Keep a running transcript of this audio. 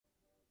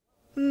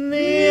The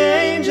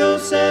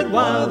angels said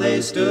while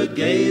they stood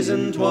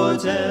gazing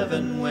towards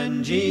heaven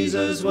when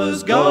Jesus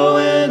was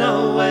going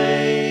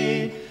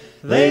away,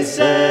 they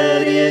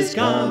said, He is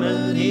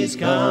coming, He's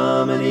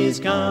coming,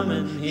 He's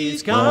coming,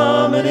 He's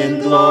coming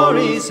in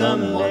glory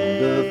some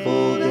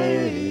wonderful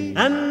day.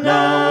 And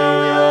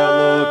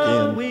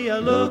now we are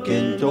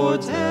looking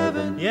towards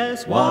heaven,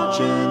 yes,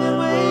 watching and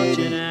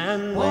waiting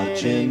and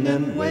watching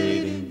and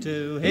waiting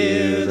to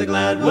hear the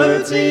glad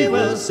words He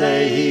will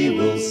say,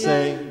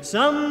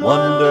 some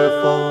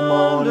wonderful,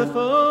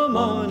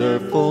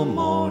 wonderful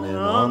morning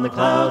on the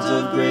clouds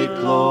of great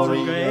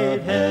glory,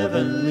 great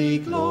heavenly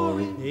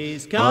glory.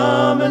 He's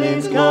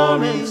coming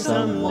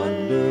some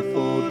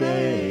wonderful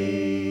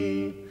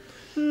day.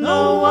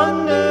 No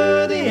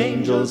wonder the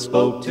angels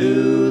spoke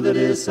to the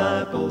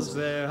disciples,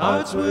 their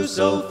hearts were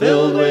so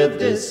filled with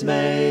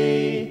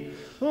dismay.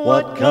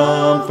 What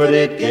comfort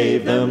it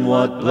gave them,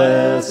 what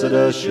blessed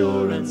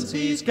assurance,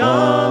 He's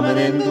coming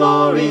in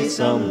glory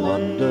some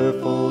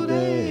wonderful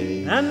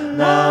day. And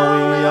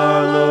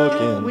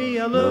now we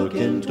are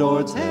looking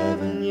towards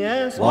heaven,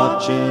 yes,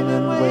 watching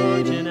and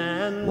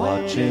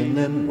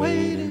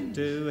waiting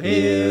to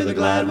hear the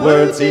glad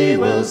words He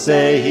will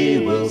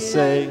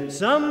say,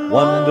 some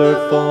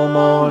wonderful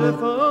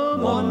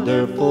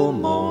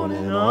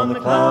morning on the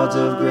clouds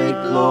of great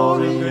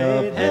glory,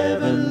 of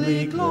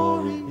heavenly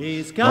glory.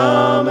 He's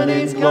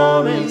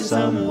coming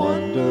some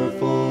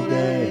wonderful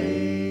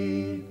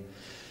day.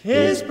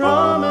 His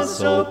promise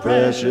so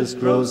precious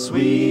grows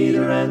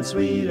sweeter and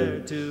sweeter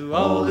to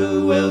all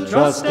who will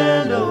trust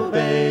and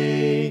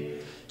obey.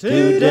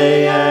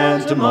 Today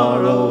and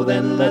tomorrow,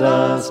 then let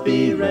us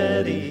be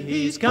ready.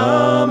 He's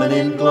coming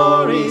in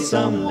glory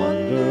some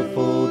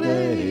wonderful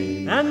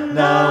day. And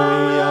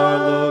now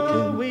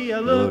we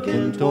are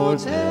looking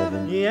towards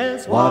heaven,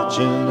 yes,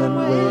 watching and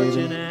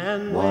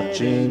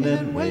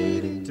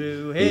waiting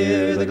to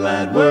hear the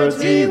glad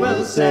words He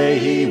will say,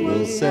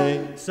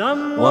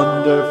 some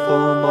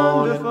wonderful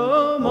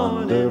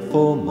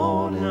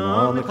morning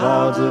on the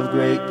clouds of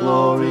great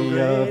glory,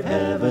 of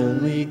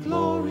heavenly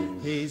glory.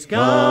 He's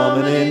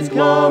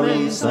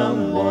coming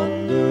some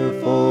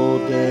wonderful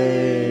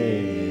day.